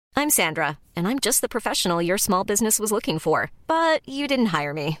I'm Sandra, and I'm just the professional your small business was looking for. But you didn't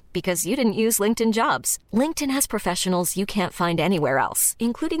hire me because you didn't use LinkedIn Jobs. LinkedIn has professionals you can't find anywhere else,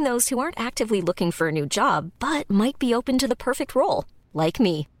 including those who aren't actively looking for a new job, but might be open to the perfect role, like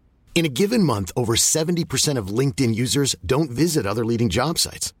me. In a given month, over 70% of LinkedIn users don't visit other leading job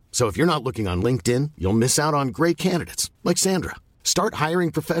sites. So if you're not looking on LinkedIn, you'll miss out on great candidates like Sandra. Start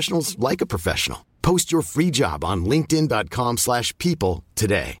hiring professionals like a professional. Post your free job on linkedin.com/people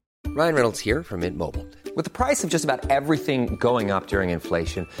today. Ryan Reynolds here from Mint Mobile. With the price of just about everything going up during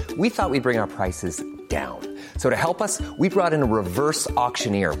inflation, we thought we'd bring our prices down. So to help us, we brought in a reverse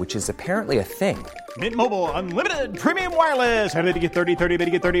auctioneer, which is apparently a thing. Mint Mobile Unlimited Premium Wireless. How to get 30, 30, bit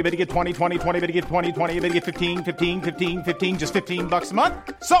to get 30, bit to get 20, 20, 20, bit to get 20, 20, bit to get 15, 15, 15, 15, just $15 a month?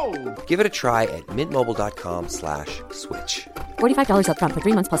 Sold! Give it a try at mintmobile.com/switch. $45 up front for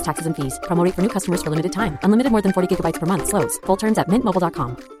 3 months plus taxes and fees. Promo rate for new customers for limited time. Unlimited more than 40 gigabytes per month. Slows full terms at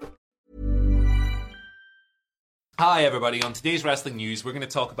mintmobile.com. Hi everybody, on today's wrestling news we're going to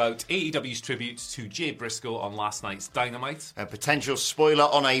talk about AEW's tribute to Jay Briscoe on last night's Dynamite. A potential spoiler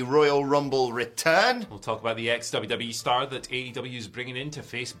on a Royal Rumble return. We'll talk about the ex-WWE star that AEW is bringing in to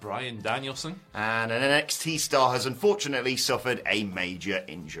face Bryan Danielson. And an NXT star has unfortunately suffered a major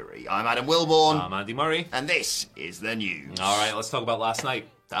injury. I'm Adam Wilborn. I'm Andy Murray. And this is the news. Alright, let's talk about last night.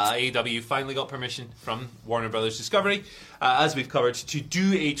 AEW finally got permission from Warner Brothers Discovery, as we've covered, to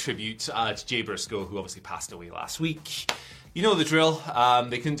do a tribute to Jay Briscoe, who obviously passed away last week. You know the drill.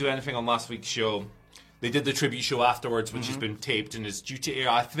 They couldn't do anything on last week's show. They did the tribute show afterwards, which has been taped and is due to air.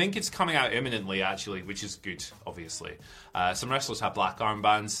 I think it's coming out imminently, actually, which is good, obviously. Some wrestlers have black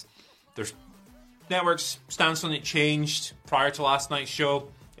armbands. There's network's stance on it changed prior to last night's show.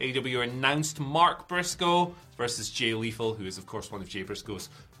 AEW announced Mark Briscoe versus Jay Lethal, who is, of course, one of Jay Briscoe's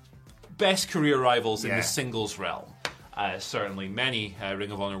best career rivals in the singles realm. Certainly many Ring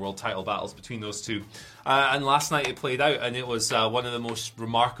of Honor World title battles between those two. And last night it played out, and it was one of the most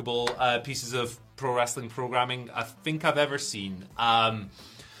remarkable pieces of pro wrestling programming I think I've ever seen.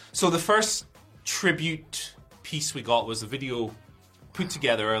 So the first tribute piece we got was a video put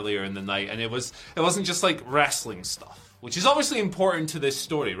together earlier in the night, and it wasn't just like wrestling stuff, which is obviously important to this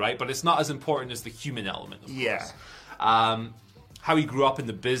story, right? But it's not as important as the human element, of course. How he grew up in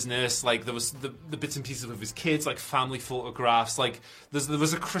the business, like there was the bits and pieces of his kids, like family photographs, like there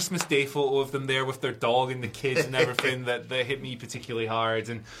was a Christmas Day photo of them there with their dog and the kids and everything that hit me particularly hard.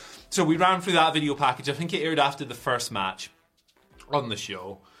 And so we ran through that video package. I think it aired after the first match on the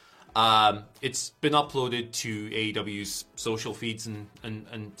show. It's been uploaded to AEW's social feeds and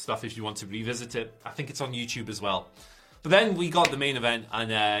stuff if you want to revisit it. I think it's on YouTube as well. But then we got the main event,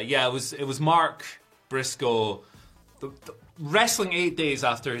 and it was Mark Briscoe wrestling 8 days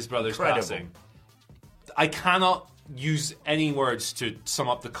after his brother's passing. I cannot use any words to sum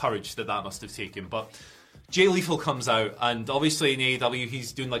up the courage that must have taken. But Jay Lethal comes out, and obviously in AEW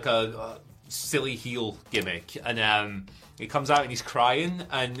he's doing like a silly heel gimmick, and he comes out and he's crying,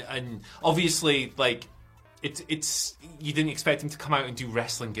 and obviously like. It's you didn't expect him to come out and do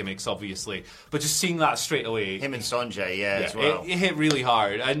wrestling gimmicks, obviously, but just seeing that straight away. Him and Sanjay, as well. It hit really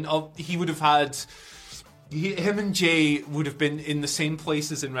hard, and he would have had. Him and Jay would have been in the same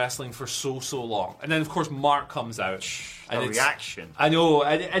places in wrestling for so long, and then of course Mark comes out. And reaction. I know,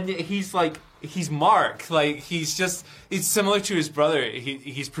 and he's Mark, like he's similar to his brother.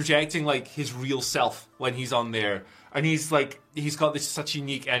 He's projecting like his real self when he's on there, and he's got this such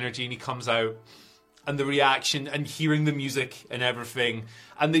unique energy, and he comes out. And the reaction and hearing the music and everything.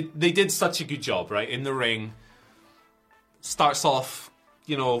 And they did such a good job, right? In the ring. Starts off,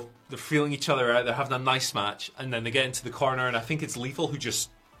 they're feeling each other out. They're having a nice match. And then they get into the corner. And I think it's Lethal who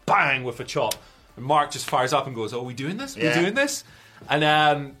just bang with a chop. And Mark just fires up and goes, "Oh, are we doing this? Are we doing this?"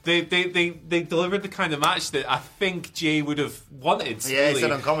 And they delivered the kind of match that I think Jay would have wanted. Yeah, really. He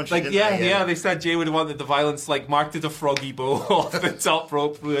said on commentary, they said Jay would have wanted the violence. Like Mark did a froggy bow off the top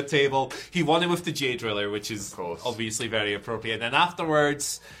rope through a table. He won it with the Jay Driller, which is obviously very appropriate. And then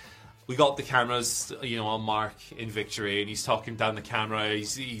afterwards, we got the cameras, on Mark in victory, and he's talking down the camera.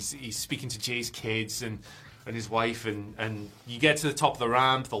 He's speaking to Jay's kids and his wife, and you get to the top of the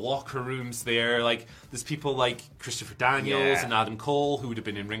ramp, the locker room's there, like there's people like Christopher Daniels and Adam Cole, who would have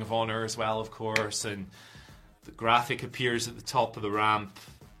been in Ring of Honor as well, of course, and the graphic appears at the top of the ramp.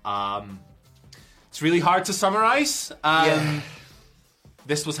 It's really hard to summarize.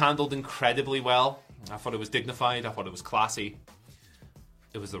 This was handled incredibly well. I thought it was dignified, I thought it was classy.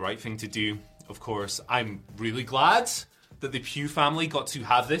 It was the right thing to do, of course. I'm really glad that the Pugh family got to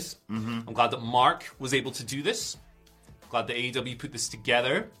have this. I'm glad that Mark was able to do this. Glad that AEW put this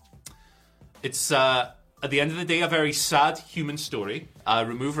together. It's at the end of the day, a very sad human story.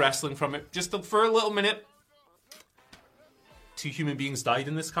 Remove wrestling from it just for a little minute. 2 human beings died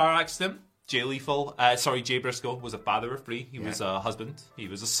in this car accident. Jay Briscoe was a father of 3. He was a husband. He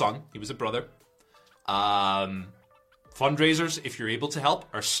was a son. He was a brother. Fundraisers, if you're able to help,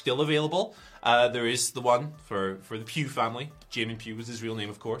 are still available. There is the one for the Pugh family. Jamin Pugh was his real name,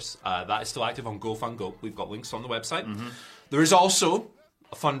 of course. That is still active on GoFundGo. We've got links on the website. Mm-hmm. There is also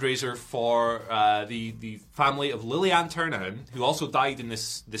a fundraiser for the family of Lillian Turnahan, who also died in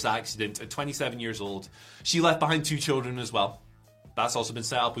this accident at 27 years old. She left behind 2 children as well. That's also been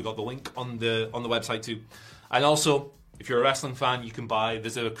set up. We got the link on the website too. And also, if you're a wrestling fan, you can buy.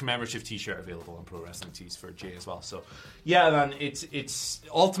 There's a commemorative T-shirt available on Pro Wrestling Tees for Jay as well. So, yeah, man, it's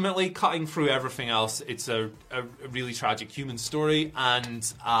ultimately cutting through everything else. It's a really tragic human story, and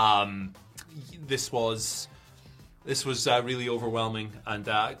this was really overwhelming and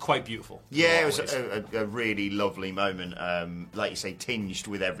quite beautiful. Yeah, it was a really lovely moment. Like you say, tinged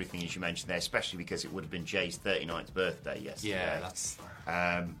with everything, as you mentioned there, especially because it would have been Jay's 39th birthday yesterday. Yeah, that's...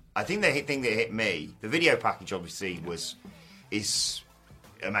 I think the thing that hit me, the video package obviously is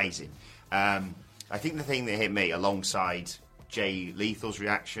amazing. I think the thing that hit me, alongside Jay Lethal's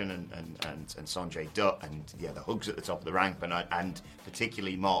reaction and Sanjay Dutt and the hugs at the top of the ramp and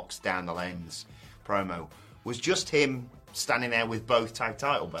particularly Mark's down the lens promo, was just him standing there with both tag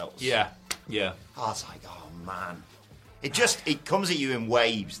title belts. Yeah. I was like, oh man. It comes at you in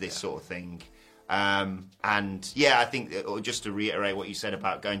waves, this sort of thing. And yeah, I think, just to reiterate what you said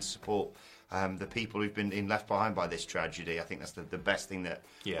about going to support the people who've been left behind by this tragedy, I think that's the best thing that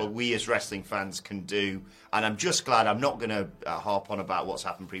we as wrestling fans can do. And I'm just glad, I'm not going to harp on about what's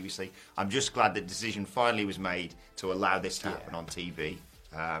happened previously. I'm just glad the decision finally was made to allow this to happen on TV.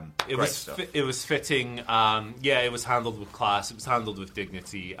 It was fitting. It was handled with class. It was handled with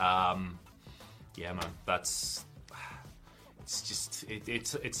dignity. Man, it's just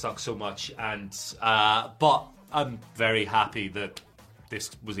it sucks so much, and but I'm very happy that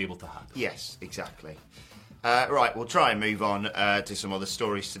this was able to happen. Yes, exactly. Right, we'll try and move on to some other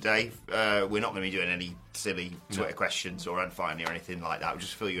stories today. We're not going to be doing any silly Twitter questions or unfighting or anything like that. We'll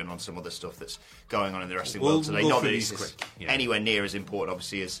just fill you in on some other stuff that's going on in the wrestling world today. Not that it's anywhere near as important,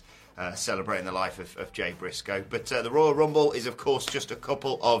 obviously, as celebrating the life of Jay Briscoe. But the Royal Rumble is, of course, just a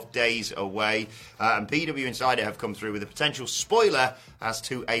couple of days away. And PW Insider have come through with a potential spoiler as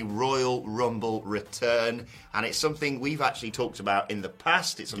to a Royal Rumble return. And it's something we've actually talked about in the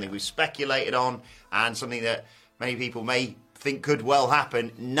past. It's something we've speculated on, and something that many people may think could well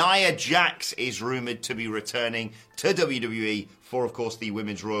happen. Nia Jax is rumoured to be returning to WWE for, of course, the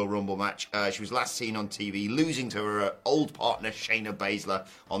Women's Royal Rumble match. She was last seen on TV losing to her old partner Shayna Baszler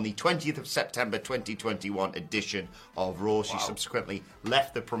on the 20th of September 2021 edition of Raw. She subsequently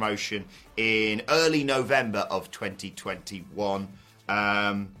left the promotion in early November of 2021.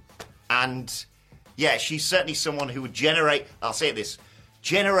 And yeah, she's certainly someone who would generate a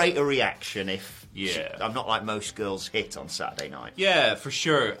reaction if I'm not like most girls hit on Saturday night. Yeah, for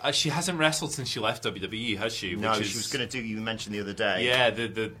sure. She hasn't wrestled since she left WWE, has she? No, she was going to do, you mentioned the other day. Yeah,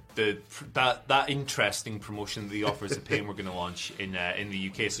 that interesting promotion that the Offers of Pain we're going to launch in the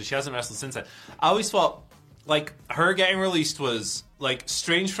UK. So she hasn't wrestled since then. I always thought, like, her getting released was, like,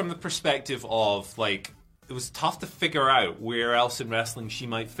 strange from the perspective of, like, it was tough to figure out where else in wrestling she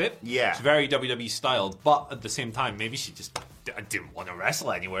might fit. Yeah. It's very WWE styled, but at the same time, maybe she just didn't want to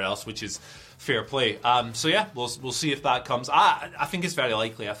wrestle anywhere else, which is fair play. So yeah, we'll see if that comes. I think it's very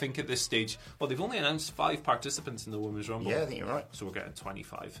likely. I think at this stage, they've only announced 5 participants in the Women's Rumble. Yeah, I think you're right. So we're getting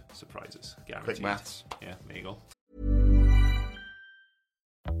 25 surprises, guaranteed. Quick maths. Yeah, there you go.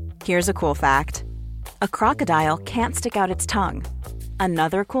 Here's a cool fact. A crocodile can't stick out its tongue.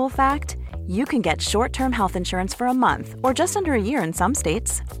 Another cool fact, you can get short-term health insurance for a month or just under a year in some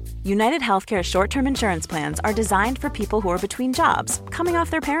states. United Healthcare short-term insurance plans are designed for people who are between jobs, coming off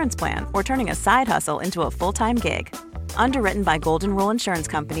their parents' plan, or turning a side hustle into a full-time gig. Underwritten by Golden Rule Insurance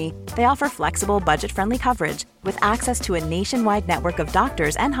Company, they offer flexible, budget-friendly coverage with access to a nationwide network of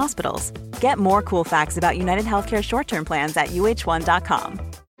doctors and hospitals. Get more cool facts about United Healthcare short-term plans at uh1.com.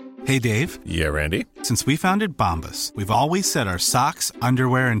 Hey, Dave. Yeah, Randy. Since we founded Bombas, we've always said our socks,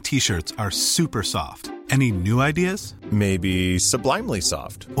 underwear, and T-shirts are super soft. Any new ideas? Maybe sublimely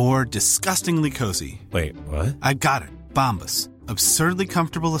soft. Or disgustingly cozy. Wait, what? I got it. Bombas. Absurdly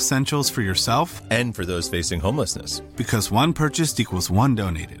comfortable essentials for yourself and for those facing homelessness. Because one purchased equals one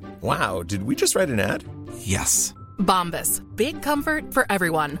donated. Wow, did we just write an ad? Yes. Bombas. Big comfort for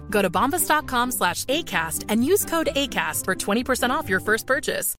everyone. Go to bombas.com/ACAST and use code ACAST for 20% off your first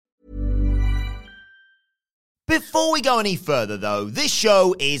purchase. Before we go any further, though, this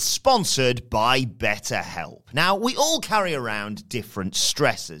show is sponsored by BetterHelp. Now, we all carry around different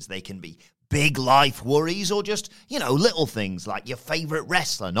stressors. They can be big life worries or just, little things like your favorite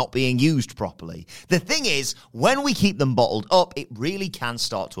wrestler not being used properly. The thing is, when we keep them bottled up, it really can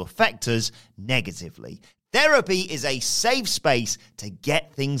start to affect us negatively. Therapy is a safe space to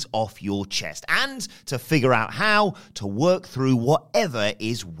get things off your chest and to figure out how to work through whatever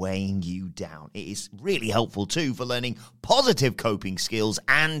is weighing you down. It is really helpful too for learning positive coping skills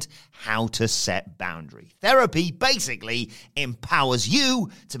and how to set boundaries. Therapy basically empowers you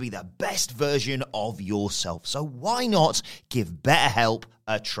to be the best version of yourself. So why not give BetterHelp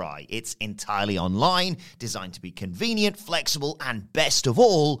a try? It's entirely online, designed to be convenient, flexible, and best of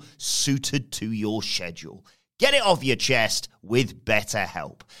all, suited to your schedule. Get it off your chest with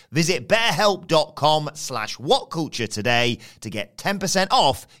BetterHelp. Visit betterhelp.com/whatculture today to get 10%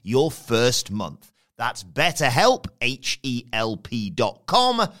 off your first month. That's BetterHelp,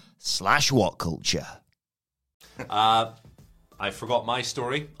 HELP.com/whatculture. I forgot my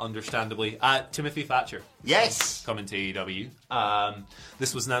story, understandably. Timothy Thatcher. Yes. Coming to AEW.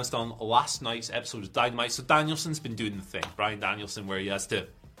 This was announced on last night's episode of Dynamite. So Danielson's been doing the thing, Bryan Danielson, where he has to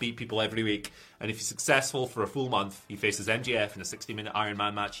beat people every week. And if he's successful for a full month, he faces MJF in a 60-minute Iron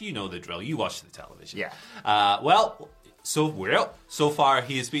Man match. You know the drill. You watch the television. Yeah. So far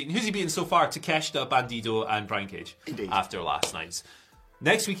he has beaten... Who's he beaten so far? Takeshita, Bandido, and Brian Cage. Indeed. After last night's.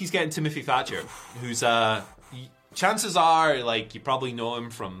 Next week he's getting Timothy Thatcher, who's... chances are, you probably know him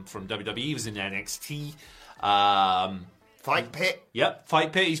from WWE. He was in NXT. Fight Pit. Yep,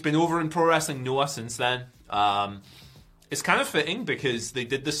 Fight Pit. He's been over in Pro Wrestling Noah since then. It's kind of fitting because they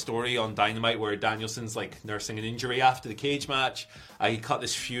did this story on Dynamite where Danielson's nursing an injury after the cage match. He cut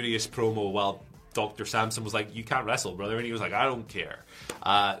this furious promo while Dr. Samson was like, "You can't wrestle, brother," and he was like, "I don't care."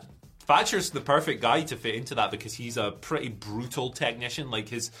 Thatcher's the perfect guy to fit into that because he's a pretty brutal technician.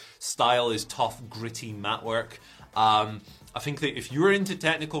 His style is tough, gritty mat work. I think that if you're into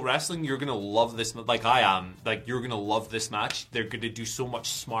technical wrestling, you're going to love this, like I am. You're going to love this match. They're going to do so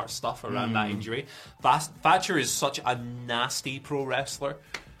much smart stuff around that injury. Thatcher is such a nasty pro wrestler.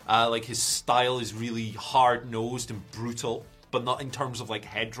 His style is really hard-nosed and brutal, but not in terms of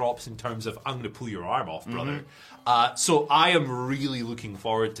head drops, in terms of, I'm going to pull your arm off, brother. So I am really looking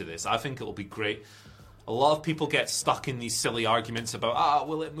forward to this. I think it'll be great. A lot of people get stuck in these silly arguments about,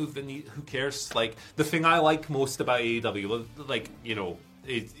 will it move the knee? Who cares? The thing I like most about AEW,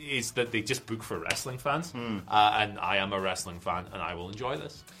 is that they just book for wrestling fans. And I am a wrestling fan, and I will enjoy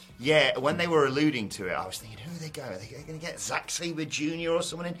this. Yeah, when they were alluding to it, I was thinking, who are they going? Are they going to get Zack Sabre Jr. or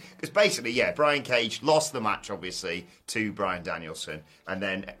someone in? Because basically, Brian Cage lost the match, obviously, to Bryan Danielson, and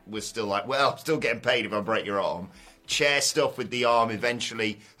then was still I'm still getting paid if I break your arm. Chair stuff with the arm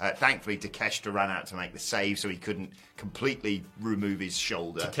eventually. Thankfully, Takeshita ran out to make the save, so he couldn't completely remove his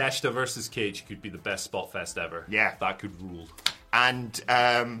shoulder. Takeshita versus Cage could be the best spot fest ever. Yeah. That could rule. And,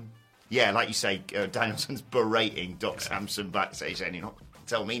 like you say, Danielson's berating Doc Samson backstage, saying,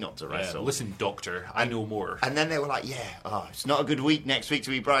 tell me not to wrestle. Listen, doctor, I know more. And then they were like, it's not a good week next week to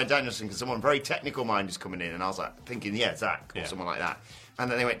be Bryan Danielson because someone very technical mind is coming in. And I was thinking, Zach or someone like that.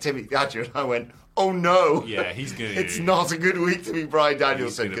 And then they went, Timothy Thatcher, and I went, oh no. Yeah, he's going to... It's not a good week to be Bryan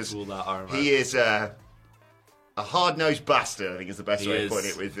Danielson because he is a hard-nosed bastard, I think is the best way to put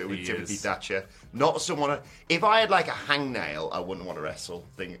it with Timothy Thatcher. Not someone... If I had a hangnail, I wouldn't want to wrestle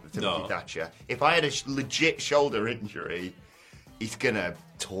Timothy Thatcher. If I had a legit shoulder injury, he's going to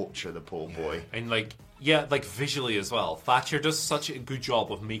torture the poor boy. And visually as well. Thatcher does such a good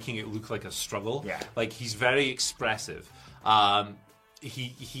job of making it look like a struggle. Yeah. He's very expressive.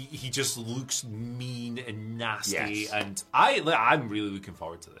 He just looks mean and nasty, and I'm really looking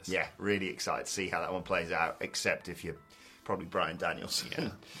forward to this. Yeah, really excited to see how that one plays out, except if you're probably Bryan Danielson. Yeah,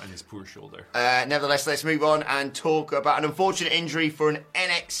 and his poor shoulder. Nevertheless, let's move on and talk about an unfortunate injury for an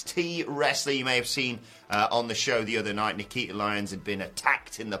NXT wrestler. You may have seen on the show the other night, Nikita Lyons had been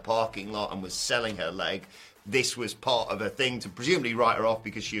attacked in the parking lot and was selling her leg. This was part of a thing to presumably write her off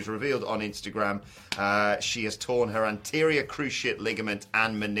because she was revealed on Instagram. She has torn her anterior cruciate ligament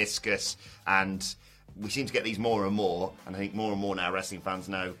and meniscus, and we seem to get these more and more, and I think more and more now wrestling fans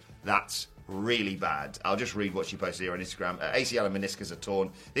know that's really bad. I'll just read what she posted here on Instagram. ACL and meniscus are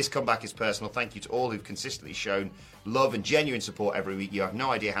torn. This comeback is personal. Thank you to all who've consistently shown love and genuine support every week. You have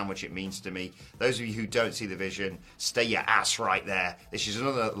no idea how much it means to me. Those of you who don't see the vision, stay your ass right there. This is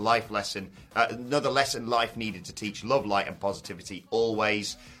another life lesson, another lesson life needed to teach. Love, light, and positivity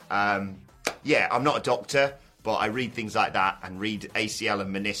always. I'm not a doctor, but I read things like that and read ACL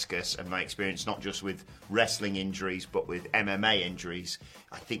and meniscus and my experience not just with wrestling injuries but with MMA injuries.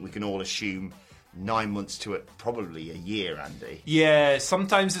 I think we can all assume 9 months to probably a year, Andy. Yeah,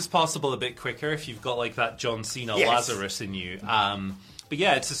 sometimes it's possible a bit quicker if you've got like that John Cena Lazarus in you. But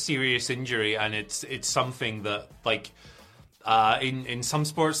yeah, it's a serious injury, and it's something that like in some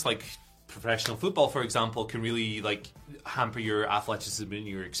sports, like professional football, for example, can really like hamper your athleticism and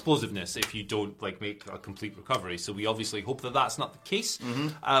your explosiveness if you don't like make a complete recovery. So we obviously hope that that's not the case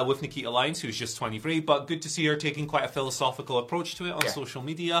with Nikita Lyons, who's just 23. But good to see her taking quite a philosophical approach to it on social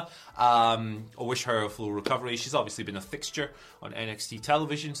media. I wish her a full recovery. She's obviously been a fixture on NXT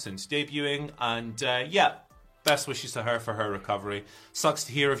television since debuting, and best wishes to her for her recovery. Sucks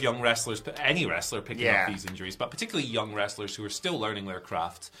to hear of young wrestlers, but any wrestler picking up these injuries, but particularly young wrestlers who are still learning their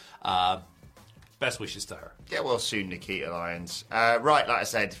craft. Best wishes to her. Get well soon, Nikita Lyons. Right, like I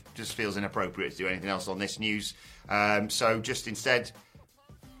said, just feels inappropriate to do anything else on this news. So just instead,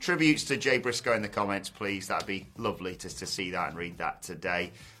 tributes to Jay Briscoe in the comments, please. That'd be lovely to see that and read that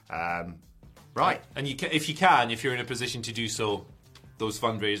today. Right. And if you're in a position to do so, those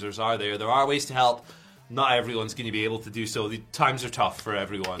fundraisers are there. There are ways to help. Not everyone's going to be able to do so. The times are tough for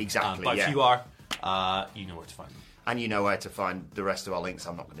everyone. Exactly, but if you are, you know where to find them. And you know where to find the rest of our links.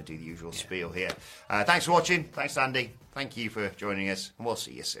 I'm not going to do the usual spiel here. Thanks for watching. Thanks, Andy. Thank you for joining us. And we'll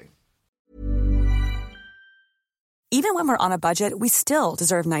see you soon. Even when we're on a budget, we still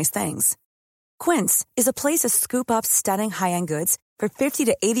deserve nice things. Quince is a place to scoop up stunning high-end goods for 50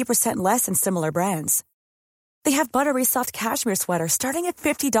 to 80% less than similar brands. They have buttery soft cashmere sweaters starting at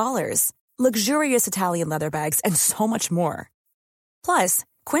 $50, luxurious Italian leather bags, and so much more. Plus,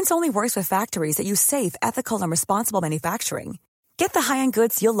 Quince only works with factories that use safe, ethical, and responsible manufacturing. Get the high-end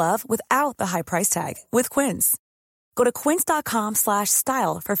goods you'll love without the high price tag with Quince. Go to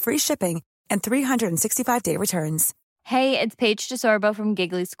quince.com/style for free shipping and 365-day returns. Hey, it's Paige DeSorbo from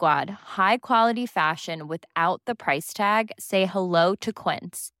Giggly Squad. High quality fashion without the price tag. Say hello to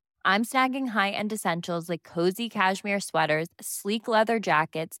Quince. I'm snagging high-end essentials like cozy cashmere sweaters, sleek leather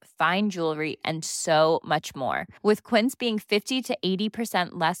jackets, fine jewelry, and so much more. With Quince being 50 to 80%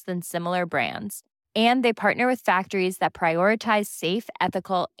 less than similar brands. And they partner with factories that prioritize safe,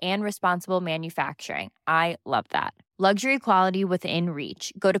 ethical, and responsible manufacturing. I love that. Luxury quality within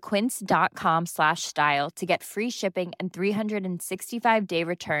reach. Go to quince.com/style to get free shipping and 365-day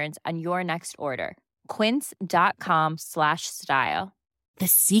returns on your next order. Quince.com/style. The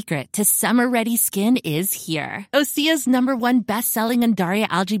secret to summer-ready skin is here. Osea's #1 best-selling Undaria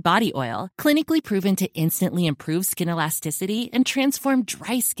Algae Body Oil, clinically proven to instantly improve skin elasticity and transform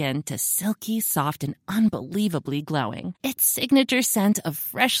dry skin to silky, soft, and unbelievably glowing. Its signature scent of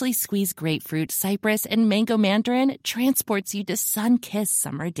freshly squeezed grapefruit, cypress, and mango mandarin transports you to sun-kissed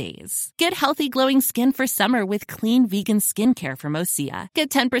summer days. Get healthy, glowing skin for summer with clean vegan skincare from Osea.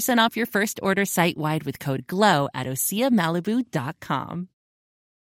 Get 10% off your first order site-wide with code GLOW at OseaMalibu.com.